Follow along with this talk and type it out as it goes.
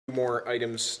More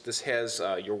items. This has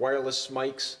your wireless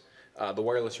mics, the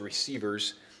wireless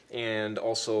receivers, and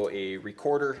also a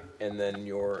recorder, and then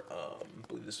your, I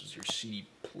believe this was your CD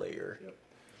player. Yep.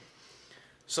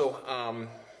 So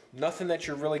nothing that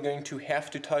you're really going to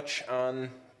have to touch on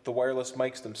the wireless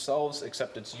mics themselves,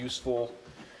 except it's useful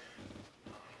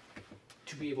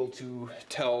to be able to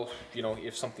tell,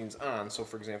 if something's on. So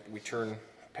for example, we turn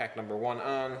pack number 1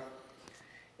 on,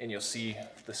 and you'll see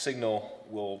the signal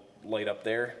will light up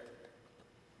there.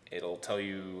 It'll tell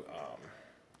you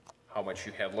how much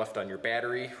you have left on your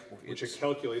battery. Which it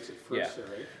calculates at first, yeah.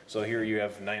 right? So here you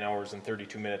have 9 hours and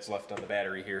 32 minutes left on the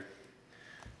battery here.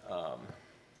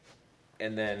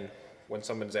 And then when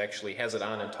someone's actually has it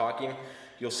on and talking,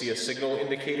 you'll see a signal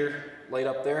indicator light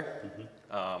up there.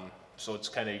 Mm-hmm. So it's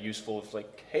kind of useful if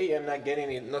like, hey, I'm not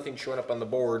getting nothing showing up on the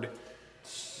board.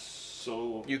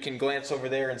 So You can glance over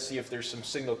there and see if there's some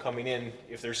signal coming in.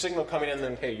 If there's signal coming in,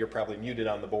 then hey, you're probably muted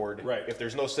on the board. Right. If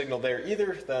there's no signal there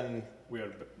either, then we had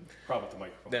a problem with the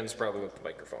microphone. then it's probably with the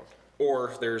microphone.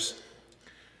 Or there's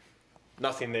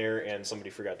nothing there and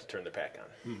somebody forgot to turn their pack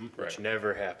on, which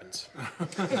never happens.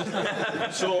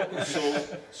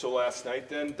 So last night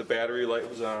then, the battery light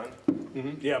was on?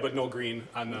 Yeah, but no green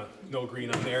on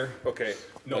there. Okay.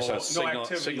 No activity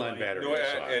signal and light. battery.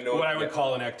 What I would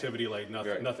call an activity light,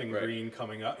 nothing right. green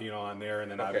coming up, on there, and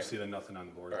then obviously then nothing on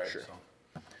the board. Right. Sure.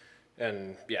 So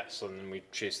And yeah, so then we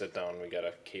chase that down. We got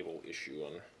a cable issue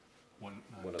on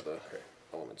one of the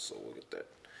elements, so we'll get that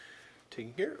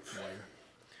taken care of.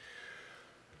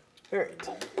 All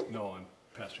right. No, on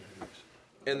Pastor Henry's.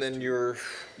 And then your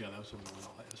Yeah, that was the one that went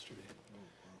out yesterday.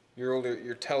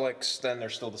 your telex, then they're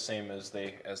still the same as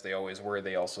they always were.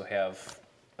 They also have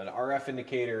an RF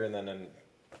indicator and then an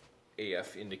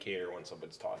AF indicator when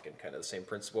someone's talking, kind of the same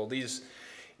principle. These,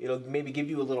 it'll maybe give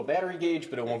you a little battery gauge,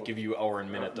 but it won't give you hour and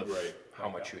minute of how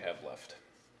much you have left.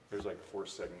 There's like 4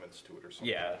 segments to it or something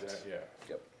Yeah. like that, yeah.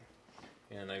 Yep.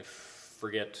 And I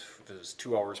forget if it was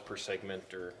 2 hours per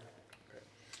segment or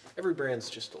every brand's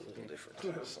just a little different.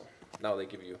 So now they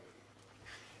give you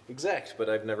exact, but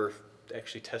I've never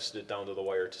actually tested it down to the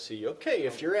wire to see, okay,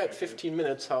 if you're at 15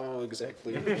 minutes, how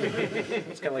exactly?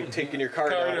 It's kind of like taking your car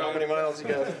down, how many miles you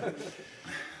got.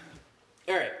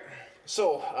 All right,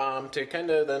 so to kind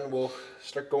of then we'll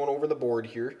start going over the board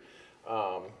here.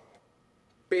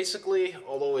 Basically,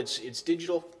 although it's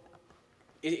digital,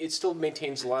 it still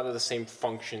maintains a lot of the same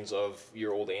functions of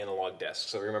your old analog desk.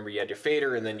 So remember, you had your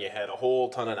fader and then you had a whole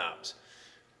ton of knobs.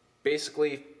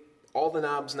 Basically, all the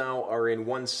knobs now are in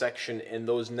one section, and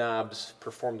those knobs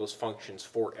perform those functions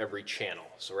for every channel.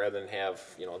 So rather than have,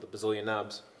 the bazillion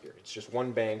knobs, here, it's just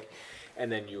one bank, and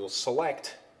then you'll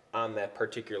select on that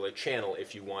particular channel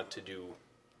if you want to do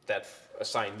that,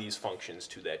 assign these functions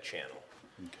to that channel.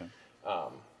 Okay.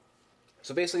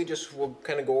 So basically, just we'll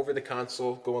kind of go over the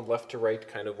console, going left to right,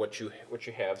 kind of what you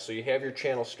have. So you have your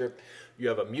channel strip. You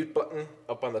have a mute button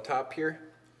up on the top here.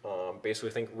 Basically,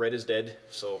 think red is dead.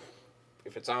 So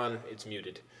if it's on, it's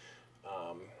muted.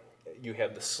 You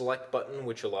have the select button,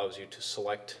 which allows you to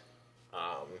select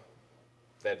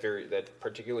that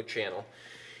particular channel.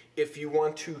 If you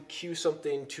want to cue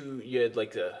something to, you had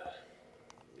like the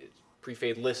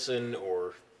pre-fade listen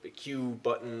or the cue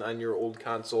button on your old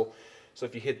console. So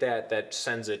if you hit that, that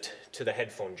sends it to the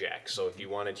headphone jack. So if you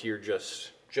wanted to hear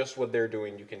just what they're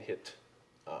doing, you can hit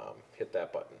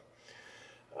that button.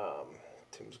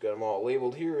 Tim's got them all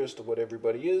labeled here as to what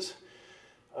everybody is.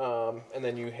 And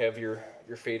then you have your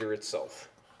fader itself.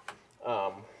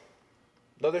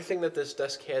 Another thing that this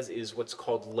desk has is what's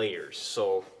called layers.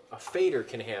 So a fader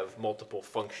can have multiple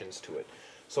functions to it.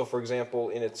 So for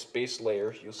example, in its base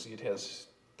layer, you'll see it has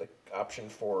the option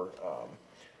for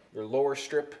your lower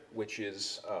strip, which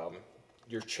is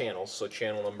your channels, so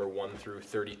channel number 1 through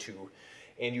 32.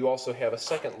 And you also have a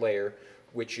second layer,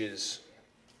 which is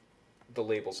the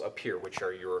labels up here, which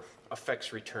are your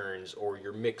effects returns or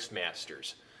your mix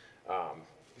masters.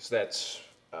 So that's,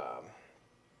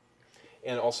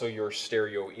 and also your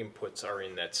stereo inputs are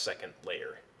in that second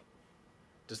layer.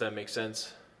 Does that make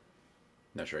sense?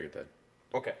 Not sure I get that.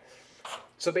 Okay.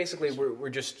 So basically, we're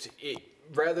just,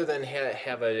 rather than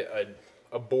have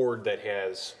a board that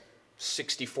has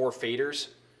 64 faders,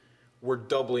 we're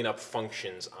doubling up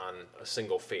functions on a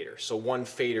single fader. So one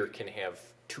fader can have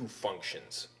 2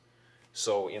 functions.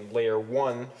 So in layer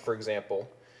 1, for example,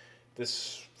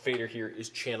 this fader here is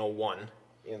channel 1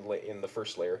 in the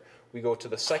first layer. We go to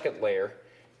the second layer,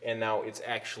 and now it's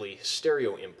actually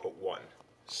stereo input 1.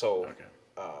 So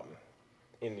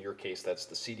in your case, that's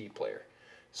the CD player.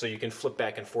 So you can flip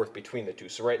back and forth between the two.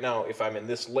 So right now, if I'm in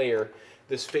this layer,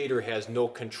 this fader has no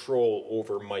control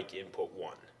over mic input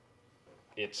 1.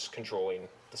 It's controlling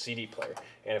the CD player.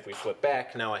 And if we flip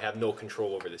back, now I have no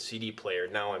control over the CD player.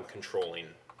 Now I'm controlling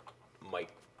mic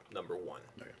number 1.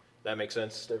 Okay. That makes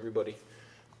sense to everybody?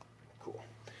 Cool.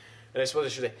 And I suppose I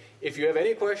should say, if you have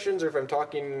any questions or if I'm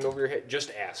talking over your head,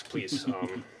 just ask, please.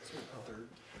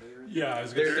 Yeah, I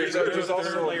was There's there's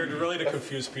also- a layer really to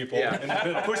confuse people. Yeah.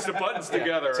 And push the buttons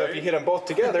together, So if you right? hit them both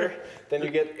together, then you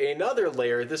get another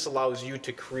layer. This allows you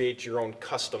to create your own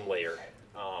custom layer.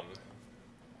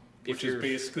 Which is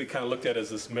basically kind of looked at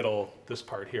as this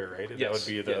part here, right? And that Yes,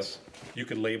 would be yes. you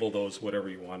could label those whatever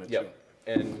you wanted to. Yep.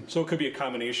 And So it could be a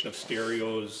combination of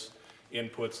stereos,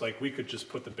 inputs, like we could just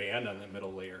put the band on the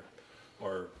middle layer,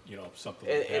 or, something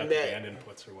like And that, that- band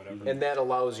inputs or whatever. And that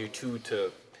allows you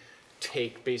to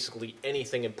take basically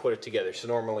anything and put it together. So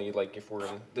normally, like if we're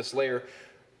in this layer,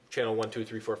 channel 1, 2,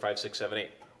 3, 4, 5, 6, 7,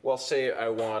 8. Well, say I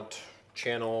want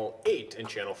channel 8 and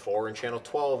channel 4 and channel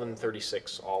 12 and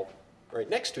 36 all right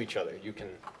next to each other. You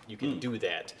can do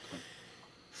that.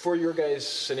 For your guys'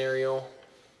 scenario,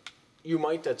 you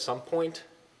might at some point,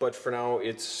 but for now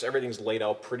everything's laid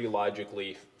out pretty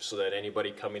logically so that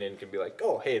anybody coming in can be like,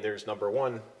 oh, hey, there's number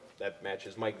 1, that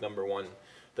matches mic number 1,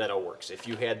 that all works. If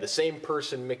you had the same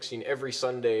person mixing every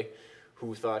Sunday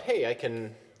who thought, hey,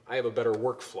 I have a better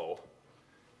workflow,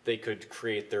 they could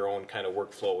create their own kind of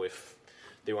workflow if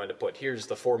they wanted to put, here's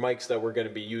the 4 mics that we're going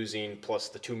to be using plus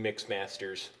the 2 mix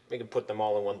masters. They could put them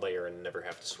all in one layer and never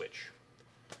have to switch.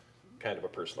 Kind of a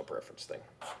personal preference thing.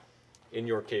 In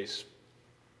your case,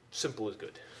 simple is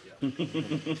good.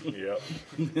 Yep.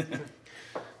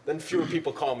 Then fewer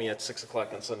people call me at 6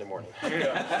 o'clock on Sunday morning.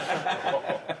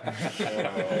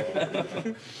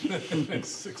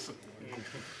 Six.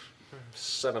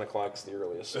 7 o'clock's the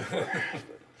earliest.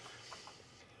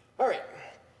 All right.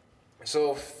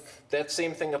 So that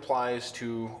same thing applies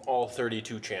to all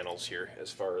 32 channels here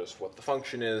as far as what the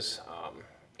function is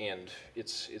and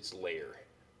its layer.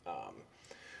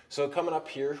 So coming up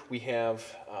here, we have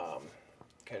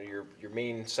kind of your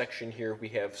main section here. We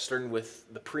have starting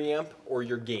with the preamp or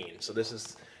your gain. So this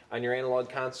is on your analog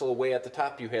console way at the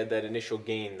top. You had that initial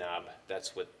gain knob.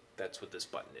 That's what this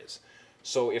button is.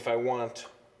 So if I want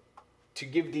to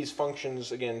give these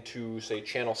functions again to say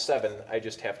channel 7, I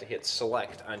just have to hit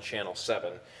select on channel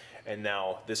 7, and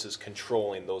now this is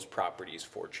controlling those properties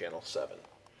for channel 7.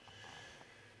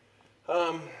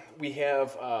 We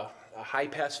have a high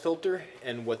pass filter,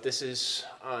 and what this is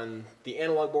on the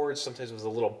analog boards, sometimes it was a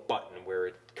little button where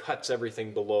it cuts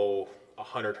everything below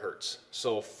 100 hertz.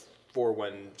 So for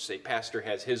when, say, Pastor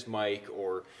has his mic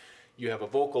or you have a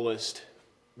vocalist,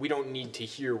 we don't need to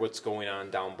hear what's going on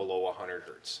down below 100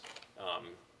 hertz.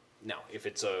 Now, if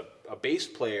it's a bass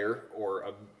player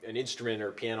or an instrument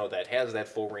or piano that has that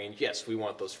full range, yes, we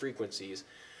want those frequencies.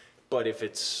 But if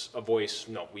it's a voice,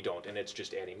 no, we don't, and it's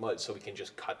just adding mud, so we can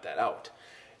just cut that out.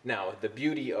 Now, the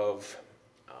beauty of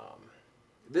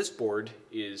this board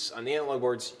is, on the analog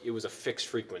boards, it was a fixed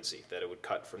frequency that it would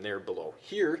cut from there below.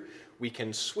 Here, we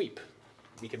can sweep.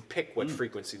 We can pick what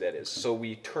frequency that is. So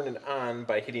we turn it on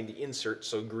by hitting the insert,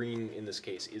 so green, in this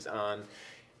case, is on.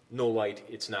 No light,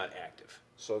 it's not active.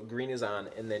 So green is on,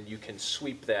 and then you can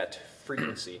sweep that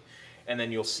frequency, and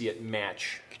then you'll see it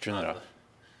match. Can you turn that off?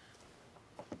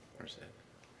 Where's that?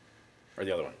 Or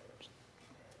the other one?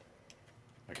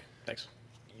 Okay, thanks.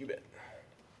 You bet.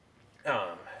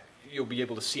 You'll be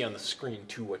able to see on the screen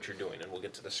too what you're doing, and we'll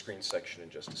get to the screen section in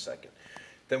just a second.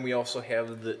 Then we also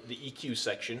have the EQ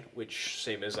section, which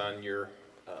same as on your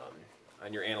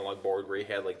analog board where you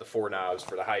had like the 4 knobs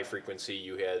for the high frequency.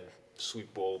 You had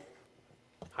sweep bowl,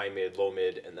 high mid, low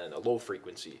mid, and then a low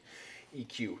frequency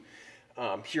EQ.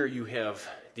 Here you have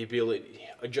the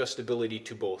adjustability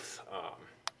to both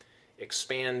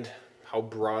expand how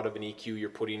broad of an EQ you're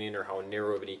putting in or how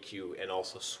narrow of an EQ, and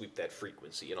also sweep that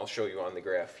frequency. And I'll show you on the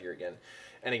graph here again.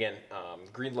 And again,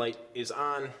 green light is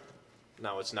on.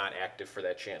 Now it's not active for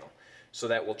that channel. So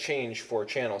that will change for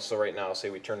channels. So right now, say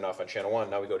we turn it off on channel 1,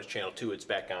 now we go to channel 2, it's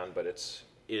back on, but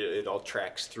it all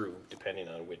tracks through depending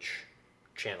on which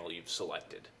channel you've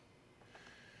selected.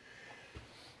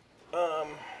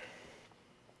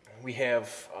 We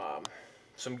have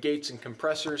some gates and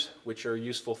compressors, which are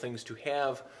useful things to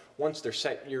have. Once they're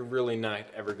set, you're really not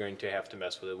ever going to have to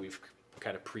mess with it. We've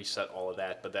kind of preset all of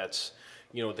that, but that's,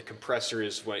 the compressor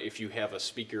is if you have a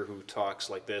speaker who talks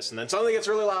like this and then suddenly gets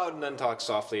really loud and then talks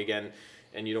softly again,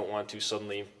 and you don't want to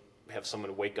suddenly have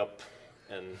someone wake up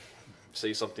and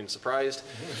say something surprised.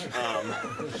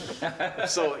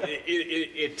 So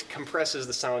it compresses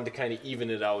the sound to kind of even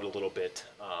it out a little bit,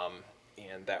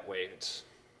 and that way it's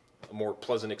a more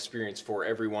pleasant experience for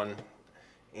everyone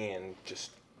and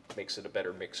just makes it a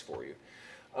better mix for you.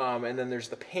 And then there's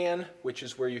the pan, which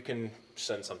is where you can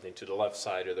send something to the left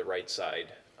side or the right side,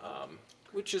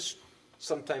 which is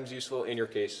sometimes useful. In your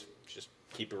case, just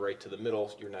keep it right to the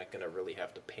middle. You're not going to really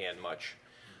have to pan much.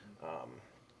 All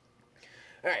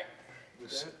right.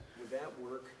 Would that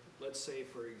work? Let's say,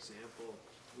 for example,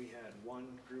 we had one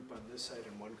group on this side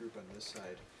and one group on this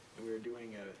side, and we were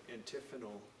doing an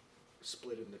antiphonal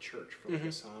split in the church for like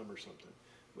a psalm or something.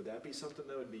 Would that be something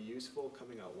that would be useful,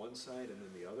 coming out one side and then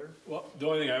the other? Well, the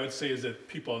only thing I would say is that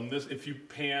people on this, if you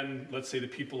pan, let's say the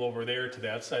people over there to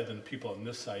that side, then the people on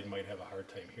this side might have a hard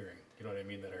time hearing. You know what I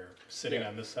mean? That are sitting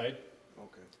on this side.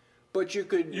 Okay. But you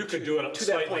could do it to that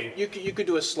slightly. point. You could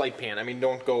do a slight pan. I mean,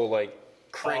 don't go like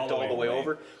cranked all the way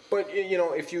over. But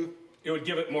if you It would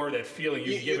give it more of that feeling.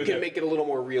 you can make it a little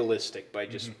more realistic by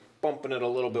just bumping it a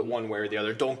little bit one way or the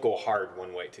other. Don't go hard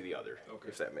one way to the other,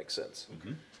 if that makes sense.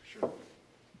 Sure.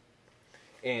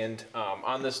 And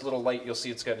on this little light, you'll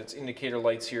see it's got its indicator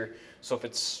lights here. So if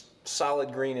it's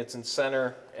solid green, it's in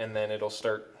center, and then it'll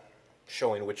start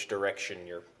showing which direction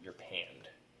you're panned.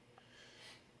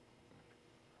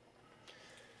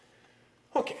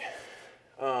 Okay.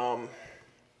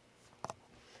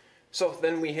 So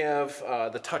then we have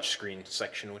the touchscreen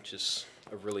section, which is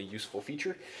a really useful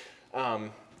feature.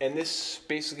 And this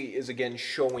basically is, again,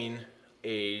 showing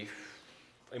a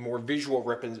more visual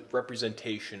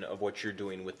representation of what you're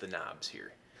doing with the knobs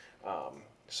here.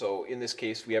 So in this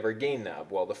case, we have our gain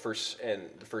knob. Well, the first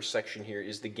section here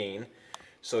is the gain.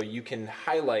 So you can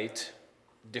highlight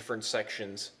different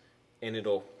sections, and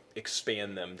it'll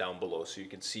expand them down below so you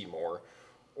can see more,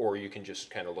 or you can just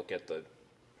kind of look at the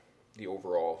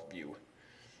overall view.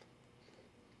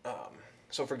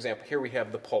 So for example, here we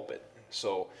have the pulpit.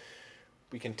 So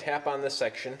we can tap on this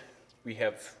section. We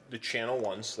have the channel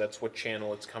 1, so that's what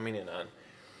channel it's coming in on.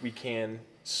 We can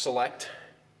select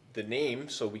the name,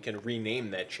 so we can rename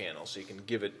that channel. So you can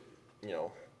give it,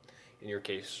 in your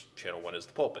case, channel 1 is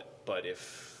the pulpit. But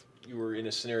if you were in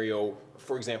a scenario,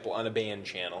 for example, on a band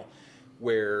channel,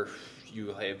 where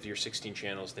you have your 16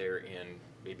 channels there, and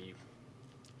maybe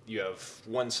you have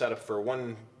one setup for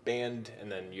one band,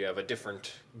 and then you have a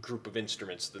different group of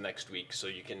instruments the next week, so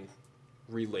you can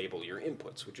relabel your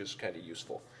inputs, which is kind of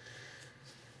useful.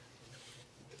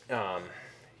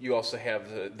 You also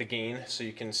have the gain, so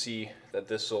you can see that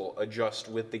this will adjust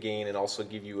with the gain and also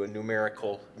give you a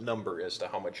numerical number as to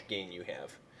how much gain you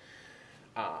have.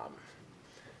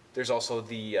 There's also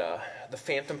the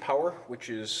phantom power, which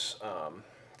is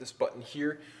this button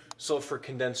here. So for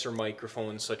condenser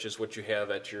microphones, such as what you have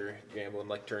at your Gamble and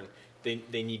lectern,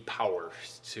 they need power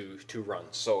to run.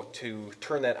 So to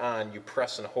turn that on, you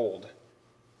press and hold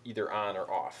either on or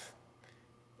off.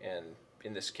 And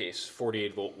in this case,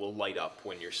 48 volt will light up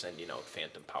when you're sending out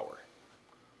phantom power.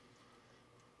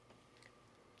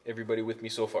 Everybody with me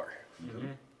so far?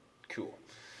 Cool.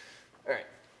 All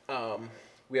right.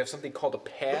 We have something called a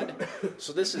pad.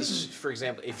 So this is, for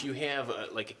example, if you have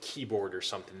like a keyboard or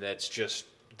something that's just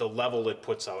the level it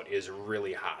puts out is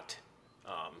really hot.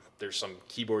 There's some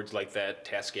keyboards like that.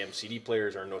 Tascam CD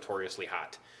players are notoriously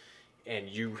hot. And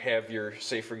you have your,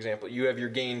 say for example, you have your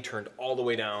gain turned all the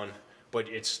way down, but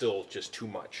it's still just too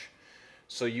much.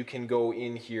 So you can go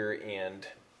in here and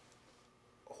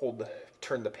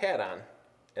turn the pad on,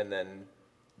 and then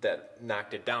that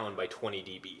knocked it down by 20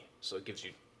 dB. So it gives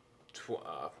you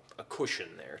a cushion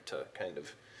there to kind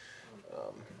of,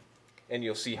 and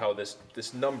you'll see how this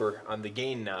number on the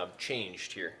gain knob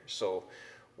changed here. So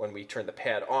when we turn the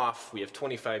pad off, we have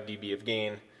 25 dB of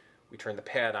gain. We turn the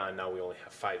pad on, now we only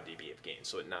have 5 dB of gain,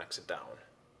 so it knocks it down.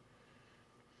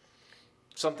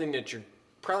 Something that you're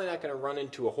probably not going to run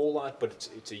into a whole lot, but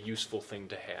it's a useful thing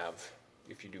to have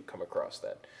if you do come across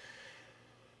that.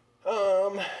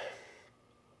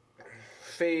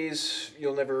 Phase,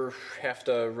 you'll never have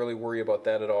to really worry about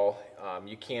that at all.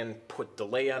 You can put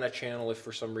delay on a channel if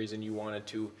for some reason you wanted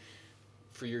to.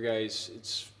 For your guys,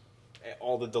 it's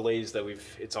all the delays that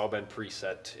it's all been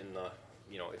preset in the,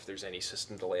 if there's any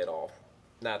system delay at all.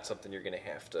 Not something you're going to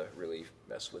have to really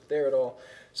mess with there at all.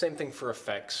 Same thing for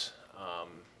effects.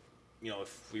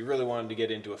 If we really wanted to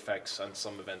get into effects on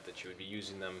some event that you would be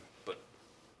using them, but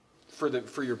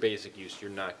for your basic use, you're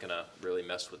not going to really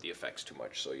mess with the effects too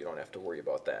much, so you don't have to worry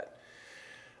about that.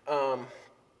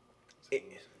 Is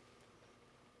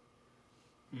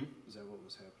that what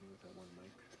was happening with that one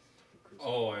mic?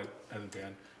 Oh, on the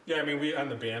band. Yeah, I mean, on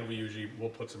the band, we'll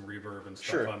put some reverb and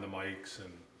stuff on the mics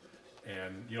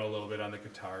and a little bit on the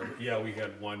guitar. But yeah, we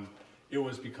had one. It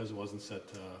was because it wasn't set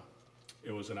to,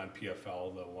 it wasn't on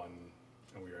PFL, the one,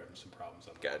 and we were having some problems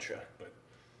on the Gotcha. contract, but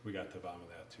we got to the bottom of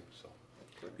that too. So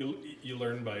you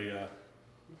learn by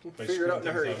by Figure it out in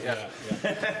a screwing hurry, things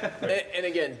up, yeah. And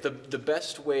again, the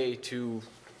best way to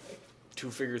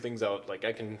figure things out, like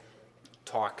I can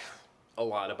talk a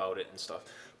lot about it and stuff,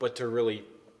 but to really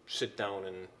sit down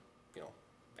and, you know,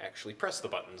 actually press the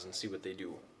buttons and see what they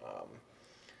do.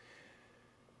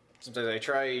 Sometimes I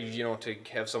try, you know, to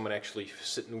have someone actually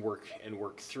sit and work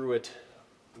through it.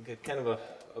 Get kind of a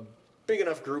big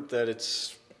enough group that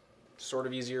it's sort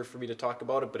of easier for me to talk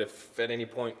about it, but if at any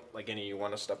point, like any of you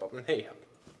want to step up and, hey,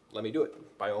 let me do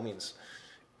it, by all means,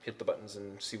 hit the buttons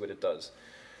and see what it does.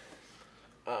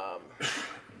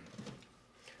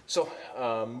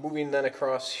 Moving then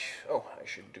across, I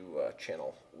should do a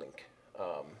channel link.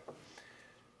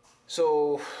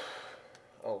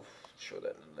 I'll show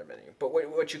that in another menu. But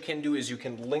what you can do is you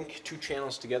can link two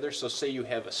channels together. So say you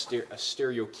have a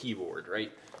stereo keyboard,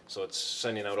 right? So it's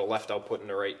sending out a left output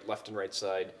and a left and right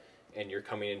side, and you're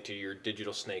coming into your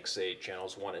digital snake, say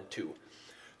channels 1 and 2.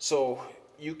 So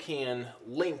you can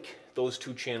link those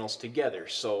two channels together.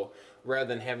 So rather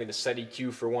than having to set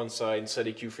EQ for one side and set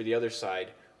EQ for the other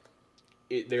side,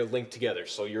 they're linked together.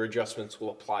 So your adjustments will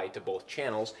apply to both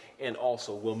channels, and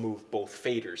also will move both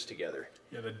faders together.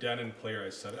 Yeah, the Denon player,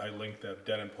 I linked that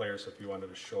Denon player, so if you wanted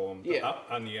to show them Yeah.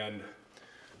 on the end.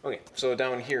 Okay, so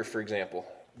down here, for example,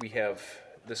 we have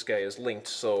this guy is linked,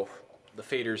 so the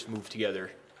faders move together,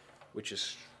 which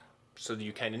is so that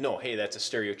you kind of know, hey, that's a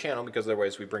stereo channel, because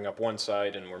otherwise we bring up one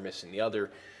side and we're missing the other.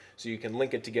 So you can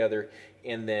link it together,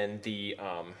 and then the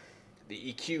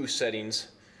EQ settings.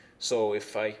 So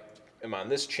if I am on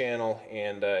this channel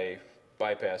and I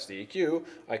bypass the EQ,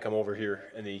 I come over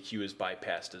here and the EQ is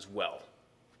bypassed as well.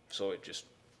 So it just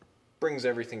brings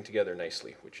everything together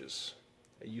nicely, which is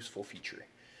a useful feature.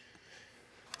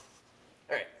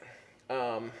 All right.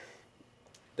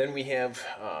 Then we have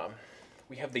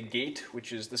the gate,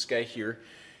 which is this guy here,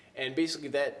 and basically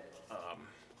that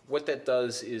what that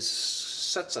does is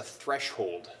sets a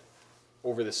threshold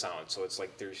over the sound. So it's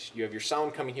like you have your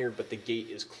sound coming here, but the gate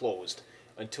is closed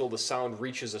until the sound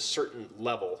reaches a certain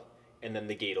level, and then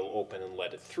the gate will open and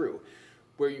let it through.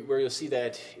 Where you'll see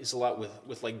that is a lot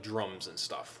with like drums and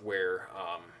stuff, where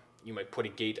you might put a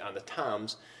gate on the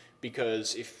toms,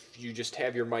 because if you just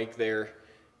have your mic there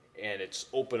and it's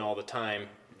open all the time,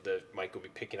 the mic will be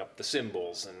picking up the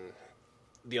cymbals and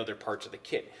the other parts of the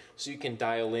kit. So you can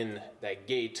dial in that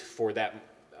gate for that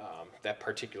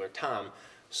particular tom,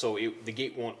 so the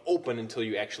gate won't open until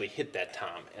you actually hit that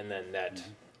tom, and then that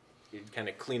it kind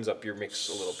of cleans up your mix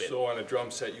a little bit. So on a drum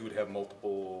set, you would have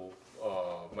multiple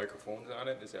microphones on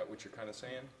it? Is that what you're kind of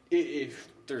saying? If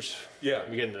there's, Yeah.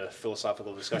 we get into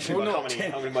philosophical discussion Well, about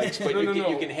no. how many mics, but No, you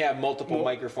no. can have multiple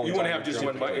microphones. You want to on have your just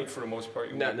drum. one mic for the most part?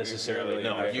 You Not wouldn't necessarily,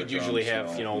 no. have You'd for usually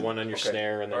drums, have, no. one on your Okay.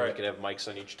 snare, and then All you right. could have mics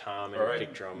on each tom and All right.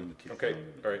 kick drum. Okay,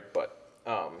 all right. But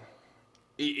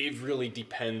it really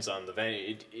depends on the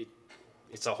venue.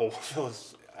 It's a whole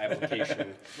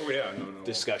application Oh, yeah, no.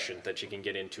 discussion that you can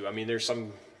get into. I mean, there's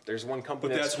one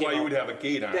company But that's why you would have a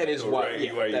gate on it. That is though, why, right?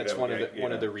 yeah, Why you'd that's have one a of the gate,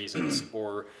 one of yeah. the reasons.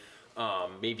 Or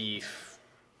maybe,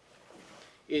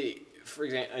 for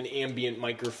example, an ambient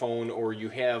microphone, or you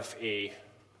have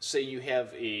say you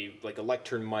have a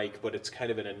lectern mic, but it's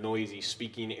kind of in a noisy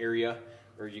speaking area,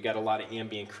 or you got a lot of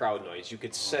ambient crowd noise. You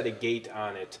could set a gate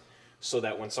on it so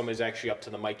that when somebody's actually up to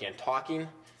the mic and talking,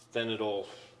 then it'll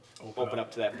open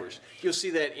up to that person. You'll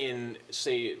see that in,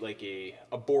 say, like a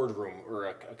boardroom or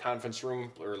a conference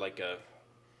room, or like a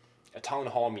town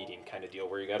hall meeting kind of deal,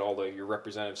 where you got all your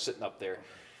representatives sitting up there.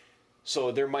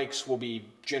 So their mics will be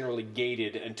generally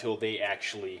gated until they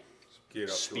actually Gate up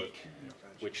to it. speak,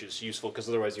 which is useful, because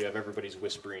otherwise you have everybody's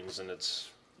whisperings and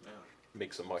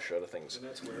makes a mush out of things. And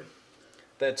that's where?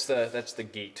 That's the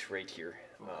gate right here,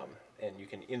 and you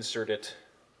can insert it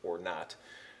or not.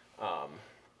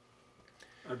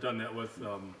 I've done that with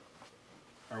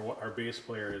our bass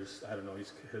player. I don't know,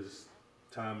 his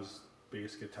Tom's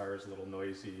bass guitar is a little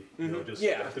noisy. Just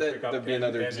Yeah, have to that- pick up that'd be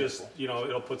another and just example.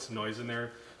 it'll put some noise in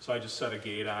there. So I just set a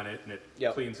gate on it, and it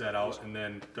Yep. cleans that out, and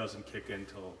then doesn't kick in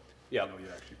until Yep. you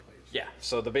actually play. Yeah.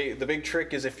 So the big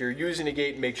trick is, if you're using a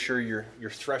gate, make sure your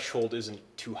threshold isn't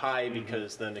too high,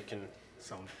 because then it can.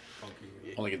 Sound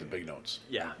funky. Only get the big notes.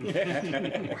 Yeah.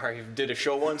 I did a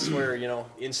show once where,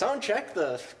 in sound check,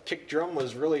 the kick drum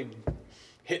was really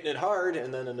hitting it hard,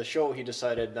 and then in the show he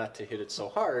decided not to hit it so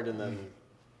hard, and then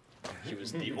he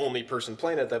was the only person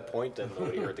playing at that point, and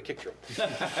nobody heard the kick drum.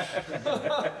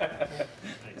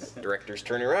 Director's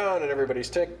turning around, and everybody's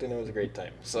ticked, and it was a great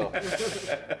time. So,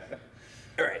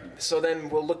 all right. So then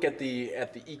we'll look at the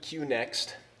EQ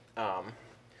next.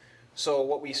 So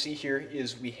what we see here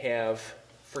is we have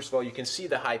first of all, you can see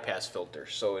the high pass filter.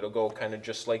 So it'll go kind of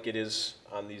just like it is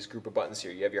on these group of buttons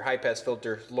here. You have your high pass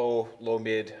filter, low, low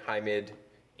mid,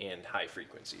 and high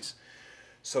frequencies.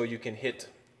 So you can hit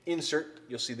insert,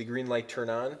 you'll see the green light turn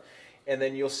on, and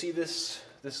then you'll see this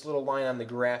little line on the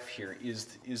graph here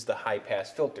is the high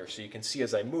pass filter. So you can see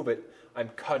as I move it, I'm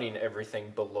cutting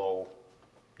everything below,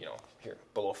 here,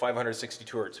 below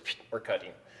 562 hertz, we're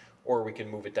cutting. Or we can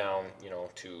move it down,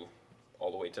 to all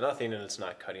the way to nothing, and it's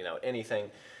not cutting out anything.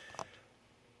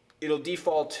 It'll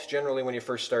default generally when you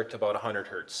first start to about 100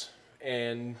 hertz,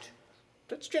 and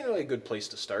that's generally a good place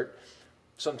to start.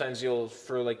 Sometimes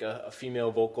for like a female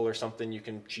vocal or something, you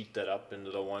can cheat that up into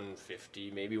the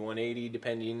 150, maybe 180,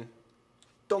 depending.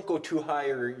 Don't go too high,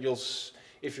 or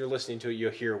if you're listening to it, you'll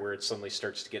hear where it suddenly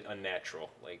starts to get unnatural,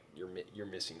 like you're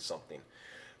missing something.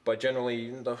 But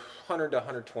generally, the 100 to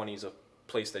 120 is a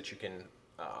place that you can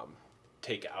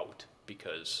take out,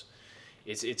 because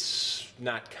it's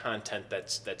not content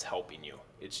that's helping you.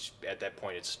 It's at that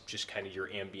point, it's just kind of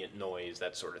your ambient noise,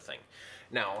 that sort of thing.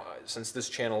 Now, since this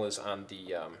channel is on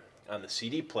the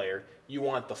CD player, you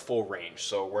want the full range,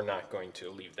 so we're not going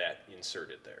to leave that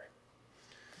inserted there.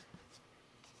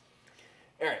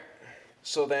 All right.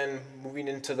 So then, moving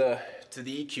into the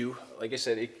EQ, like I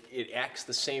said, it acts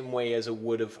the same way as it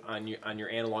would have on your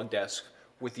analog desk,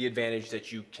 with the advantage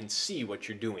that you can see what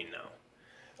you're doing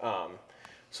now.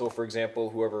 So for example,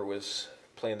 whoever was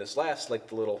playing this last, like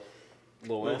the little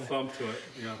thumb to it,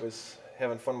 yeah. was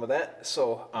having fun with that.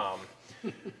 So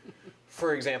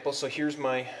for example, so here's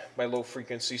my low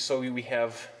frequency. So we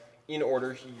have, in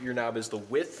order, your knob is the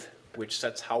width, which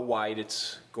sets how wide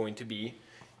it's going to be,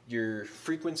 your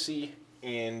frequency,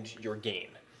 and your gain.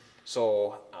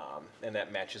 So, and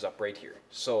that matches up right here.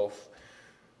 So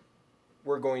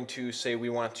we're going to say we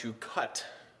want to cut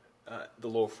the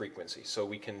low frequency. So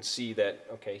we can see that,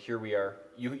 okay, here we are.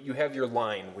 You have your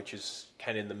line, which is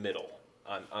kind of in the middle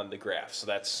on the graph. So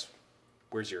that's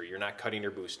where's you're not cutting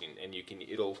or boosting, and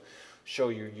it'll show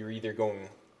you're either going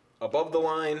above the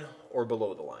line or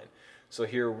below the line. So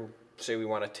here, say we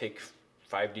want to take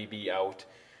 5 dB out.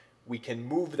 We can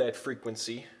move that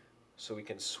frequency, so we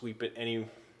can sweep it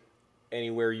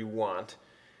anywhere you want.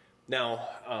 Now,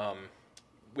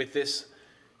 with this,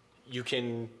 you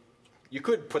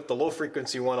could put the low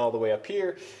frequency one all the way up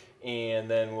here, and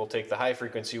then we'll take the high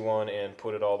frequency one and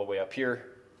put it all the way up here,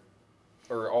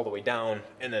 or all the way down,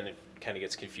 and then it kind of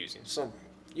gets confusing. So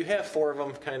you have 4 of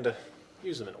them, kind of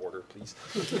use them in order, please.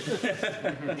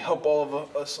 Help all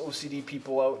of us OCD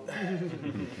people out.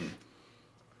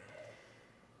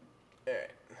 All right.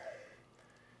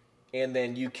 And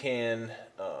then you can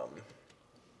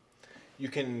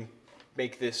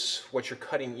make this, what you're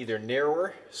cutting, either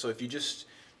narrower. So if you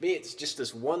maybe it's just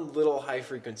this one little high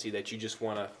frequency that you just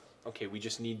want to, okay, we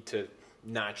just need to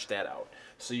notch that out.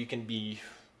 So you can be,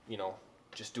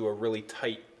 just do a really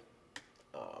tight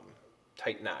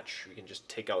notch. You can just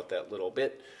take out that little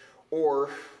bit. Or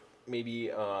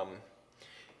maybe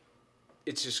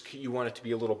it's just, you want it to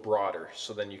be a little broader,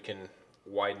 so then you can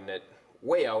widen it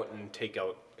way out and take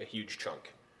out a huge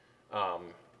chunk.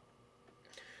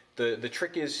 The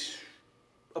trick is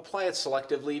apply it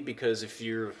selectively, because if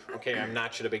you're, okay, I'm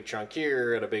notching a big chunk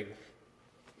here and a big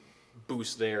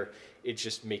boost there, it's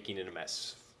just making it a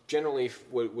mess. Generally,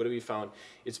 what have we found?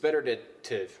 It's better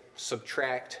to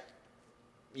subtract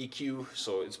EQ,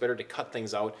 so it's better to cut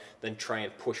things out than try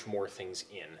and push more things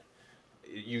in.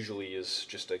 It usually is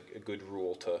just a good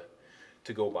rule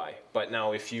to go by. But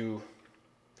now it's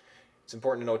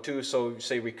important to know too, so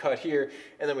say we cut here,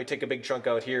 and then we take a big chunk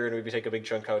out here, and we take a big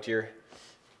chunk out here,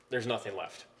 there's nothing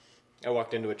left. I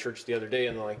walked into a church the other day,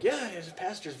 and they're like, yeah, his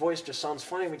pastor's voice just sounds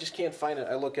funny, we just can't find it.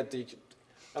 I look at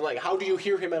I'm like, how do you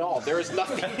hear him at all? There is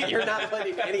nothing, you're not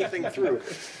letting anything through.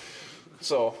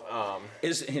 So,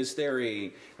 Is there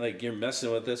you're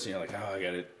messing with this, and you're like, oh, I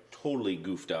got it totally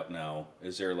goofed up now.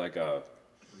 Is there like a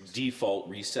default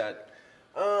reset?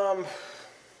 That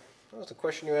was the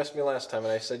question you asked me last time,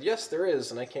 and I said, yes, there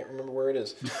is, and I can't remember where it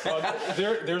is.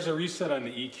 There's a reset on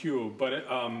the EQ, but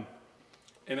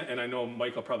and I know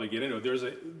Mike will probably get into it.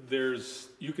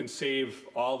 You can save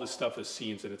all the stuff as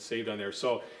scenes, and it's saved on there.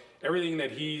 So everything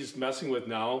that he's messing with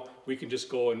now, we can just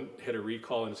go and hit a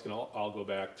recall, and it's going to all go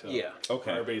back to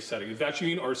our base setting. Is that you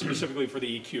mean, or specifically for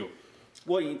the EQ?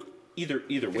 Well, either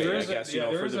way, I guess.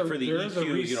 For the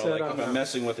EQ, like if I'm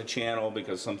messing with a channel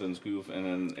because something's goof, and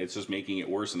then it's just making it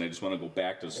worse, and I just want to go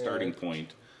back to the starting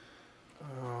point.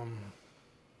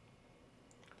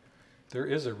 There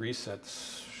is a reset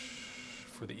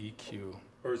for the EQ.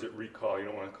 Or is it recall? You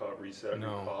don't want to call it reset,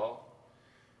 No. recall?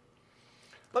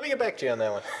 Let me get back to you on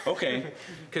that one. Okay.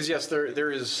 Because yes, there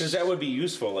is. Because that would be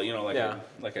useful, you know, Yeah.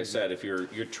 like I said, if you're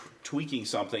tweaking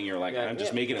something, you're like, Yeah. I'm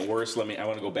just Yeah. making it worse. I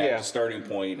want to go back Yeah. to starting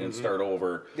point and start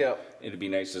over. Yeah. It'd be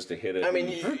nice just to hit it. I mean,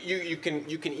 you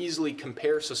can easily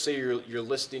compare. So say you're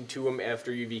listening to him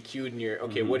after you've EQ'd, and you're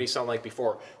okay. What did he sound like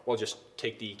before? Well, just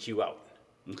take the EQ out,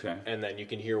 Okay. and then you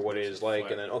can hear what it is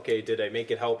like, and then okay, did I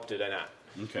make it help? Did I not?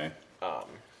 Okay.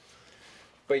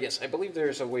 But yes, I believe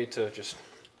there's a way to just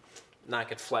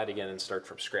knock it flat again and start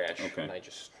from scratch. Okay. And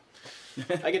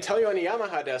I can tell you on the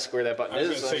Yamaha desk where that button I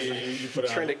was is. gonna say, you put it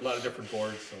on trying a to lot of different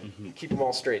boards, so. keep them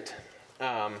all straight.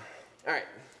 All right,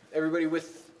 everybody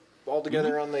with all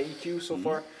together on the EQ so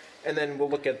far, and then we'll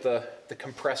look at the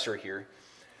compressor here.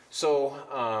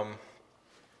 So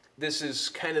this is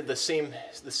kind of the same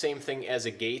thing as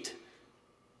a gate.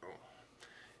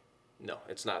 No,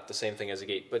 it's not the same thing as a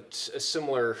gate, but a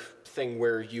similar thing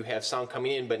where you have sound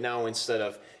coming in, but now instead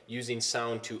of using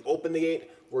sound to open the gate,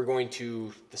 we're going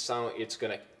to, it's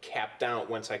going to cap down.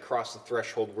 Once I cross the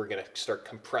threshold, we're going to start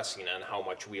compressing on how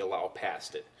much we allow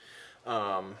past it.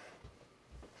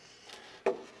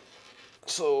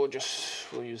 So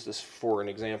we'll use this for an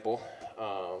example.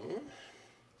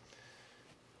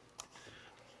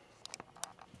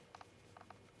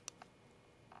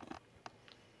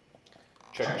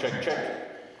 Check.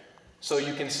 So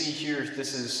you can see here,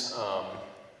 this is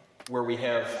where we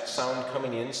have sound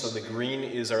coming in. So the green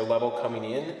is our level coming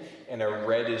in, and our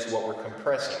red is what we're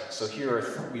compressing. So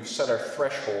here we've set our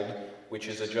threshold, which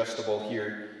is adjustable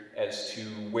here, as to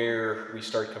where we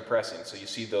start compressing. So you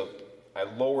see I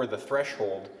lower the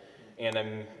threshold, and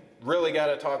I'm really got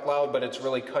to talk loud, but it's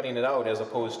really cutting it out, as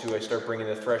opposed to I start bringing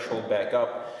the threshold back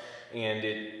up, and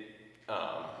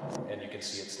and you can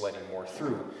see it's letting more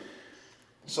through.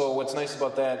 So what's nice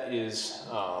about that is,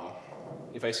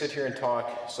 if I sit here and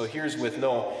talk, so here's with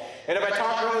no, and if I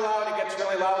talk really loud, it gets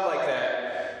really loud like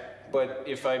that. But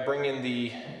if I bring in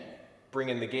the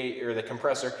gate or the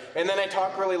compressor, and then I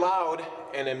talk really loud,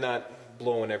 and I'm not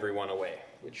blowing everyone away,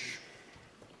 which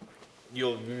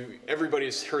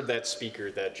everybody's heard that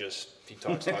speaker that he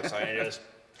talks, and he just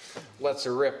lets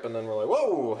her rip, and then we're like,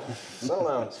 whoa, settle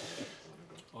down.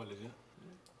 Oh, did you?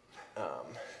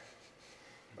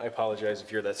 I apologize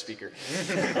if you're that speaker.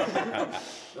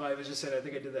 No, I was just saying, I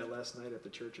think I did that last night at the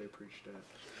church I preached at.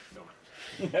 No.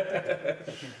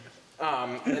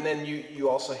 And then you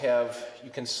also have,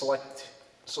 you can select,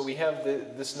 so we have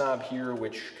this knob here,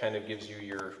 which kind of gives you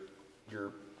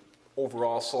your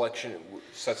overall selection, it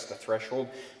sets the threshold,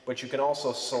 but you can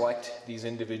also select these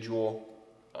individual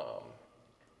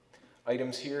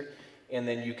items here, and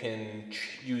then you can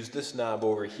use this knob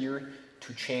over here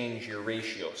to change your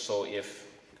ratio. So if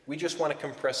we just want to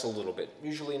compress a little bit,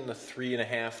 usually in the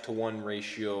 3.5 to 1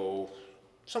 ratio,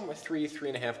 somewhere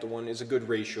 3.5 to 1 is a good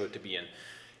ratio to be in.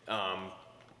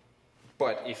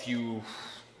 But if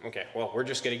we're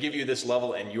just going to give you this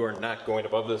level and you are not going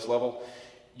above this level,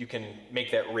 you can make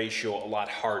that ratio a lot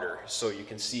harder. So you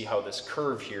can see how this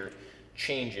curve here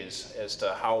changes as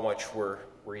to how much we're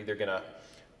either going to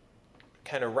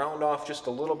kind of round off just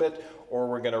a little bit, or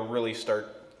we're going to really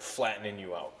start flattening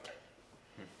you out.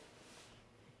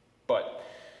 But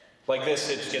like this,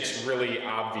 it gets really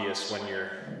obvious when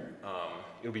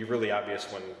it'll be really obvious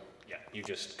when you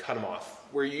just cut them off.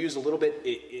 Where you use a little bit,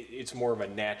 it's more of a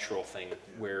natural thing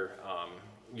where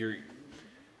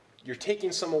you're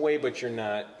taking some away, but you're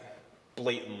not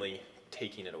blatantly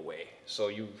taking it away. So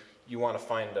you want to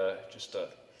find just a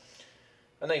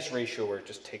nice ratio where it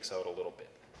just takes out a little bit.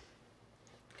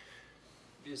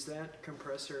 Is that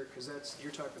compressor, because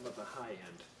you're talking about the high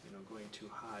end, going too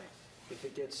high. If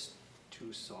it gets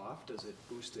too soft, does it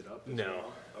boost it up as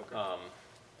well? Okay.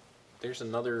 There's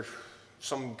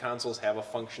some consoles have a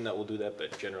function that will do that,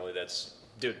 but generally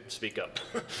dude, speak up.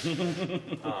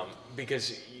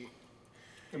 Because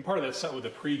And part of that set with the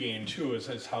pregame too is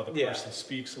how the person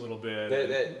speaks a little bit.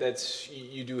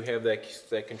 You do have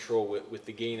that control with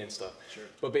the gain and stuff. Sure.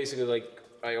 But basically, like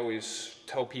I always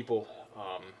tell people,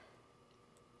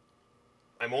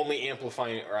 I'm only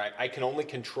amplifying, or I can only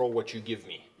control what you give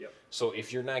me. Yep. So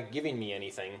if you're not giving me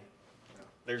anything,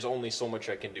 there's only so much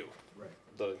I can do. Right.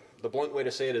 The blunt way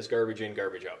to say it is garbage in,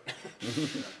 garbage out.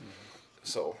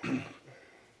 So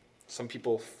some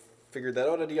people figured that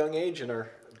out at a young age and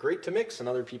are great to mix, and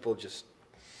other people just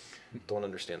don't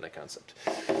understand that concept.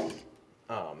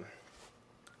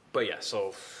 But yeah,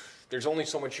 so there's only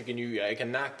so much you can use. I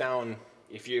can knock down.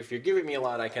 If you're giving me a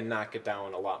lot, I can knock it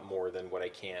down a lot more than what I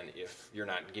can if you're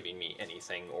not giving me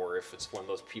anything, or if it's one of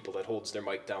those people that holds their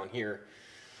mic down here.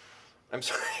 I'm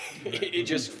sorry, it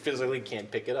just physically can't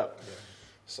pick it up. Yeah.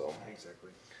 So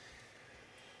exactly.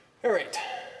 all right.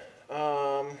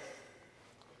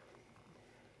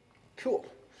 Cool.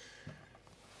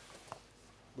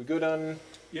 We good on?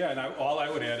 Yeah, and all I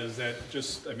would add is that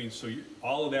just, I mean, so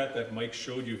all of that Mike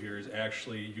showed you here is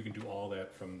actually, you can do all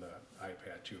that from the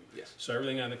iPad too. Yes. So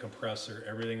everything on the compressor,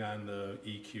 everything on the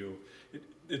EQ,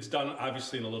 it's done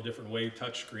obviously in a little different way,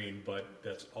 touchscreen, but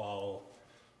that's all,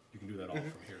 you can do that all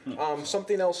from here.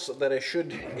 Something else that I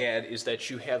should add is that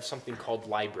you have something called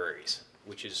libraries,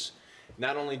 which is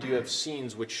not only do you have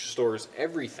scenes which stores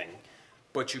everything,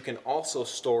 but you can also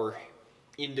store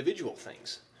individual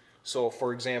things. So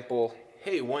for example,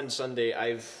 hey, one Sunday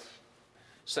I've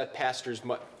set pastor's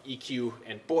EQ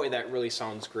and boy, that really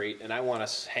sounds great, and I want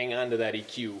to hang on to that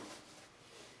EQ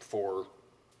for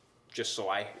just so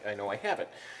I know I have it.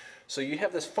 So you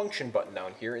have this function button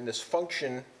down here, and this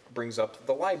function brings up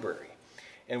the library.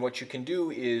 And what you can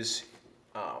do is,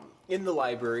 in the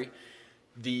library,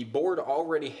 the board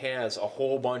already has a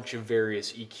whole bunch of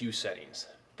various EQ settings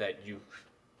that you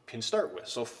can start with.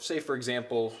 So say for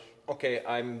example, okay,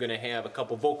 I'm gonna have a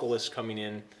couple vocalists coming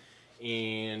in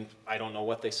and I don't know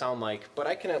what they sound like, but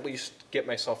I can at least get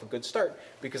myself a good start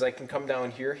because I can come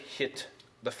down here, hit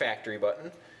the factory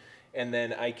button, and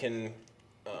then I can,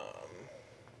 oh,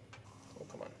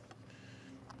 come on.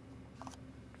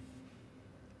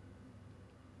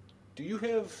 Do you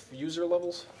have user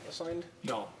levels assigned?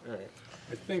 No. All right.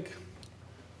 I think,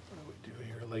 what do we do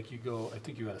here? Like you go, I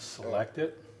think you gotta select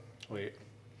it. Wait.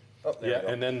 Oh, there Yeah,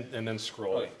 we go. and then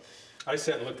scroll. Okay. I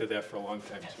sat and looked at that for a long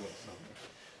time too.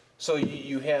 So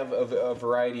you have a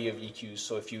variety of EQs.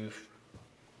 So if you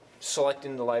select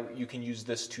in the library, you can use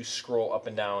this to scroll up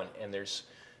and down, and there's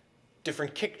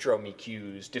different kick drum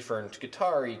EQs, different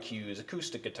guitar EQs,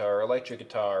 acoustic guitar, electric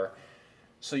guitar.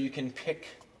 So you can pick,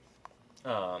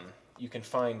 you can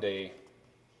find an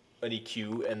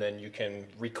EQ, and then you can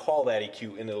recall that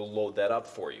EQ, and it'll load that up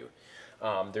for you.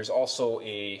 There's also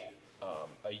a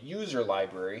user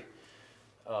library,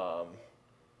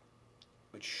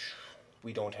 which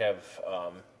we don't have,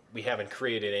 we haven't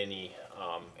created any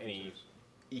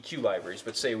EQ libraries,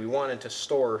 but say we wanted to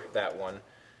store that one.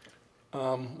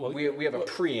 Well, We have a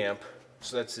preamp,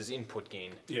 so that's his input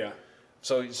gain. yeah.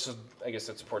 So I guess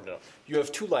that's important to know. You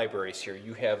have two libraries here.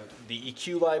 You have the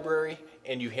EQ library,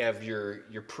 and you have your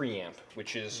preamp,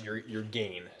 which is your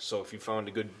gain. So if you found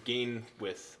a good gain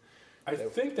with, I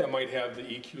think that might have the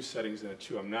EQ settings in it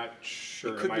too. I'm not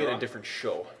sure. it could Am I be in a wrong? different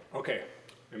show. Okay,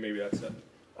 and maybe that's it.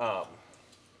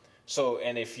 So,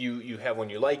 and if you have one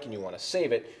you like and you want to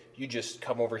save it, you just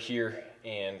come over here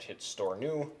and hit store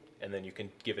new, and then you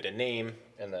can give it a name,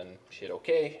 and then hit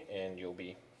OK, and you'll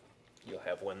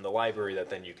have one in the library that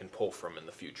then you can pull from in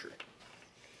the future.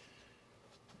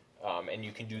 And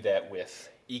you can do that with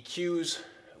EQs,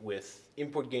 with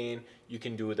input gain. You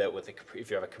can do that with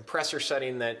if you have a compressor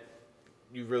setting that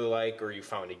you really like, or you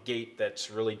found a gate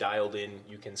that's really dialed in,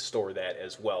 you can store that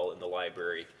as well in the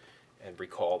library and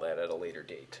recall that at a later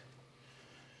date.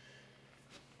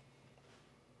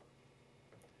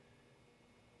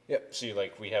 Yep, see,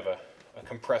 like we have a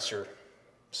compressor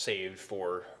saved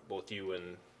for both you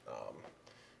and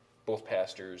both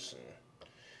pastors, and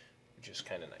which is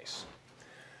kind of nice.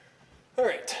 All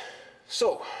right,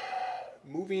 so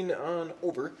moving on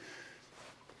over,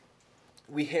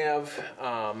 we have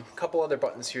a couple other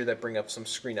buttons here that bring up some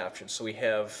screen options. So we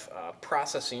have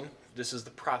processing. This is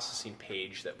the processing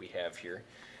page that we have here.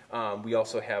 We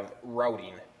also have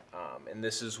routing, and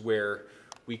this is where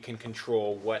we can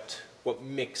control what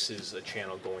mix is a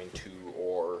channel going to,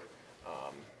 or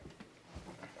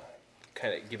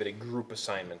kind of give it a group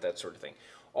assignment, that sort of thing.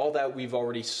 All that we've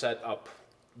already set up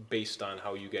based on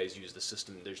how you guys use the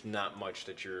system. There's not much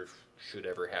that you should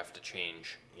ever have to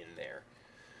change in there.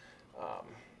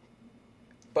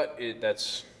 But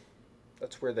that's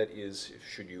where that is,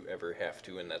 should you ever have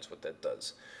to, and that's what that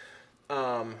does.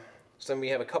 So then we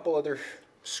have a couple other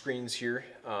screens here.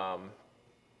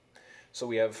 So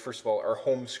we have, first of all, our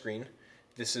home screen.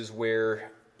 This is where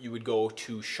you would go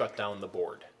to shut down the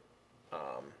board.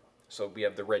 So we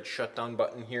have the red shutdown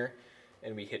button here,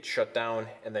 and we hit shut down,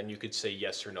 and then you could say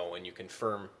yes or no, and you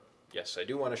confirm, yes, I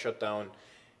do want to shut down,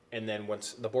 and then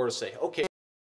once the board will say, okay,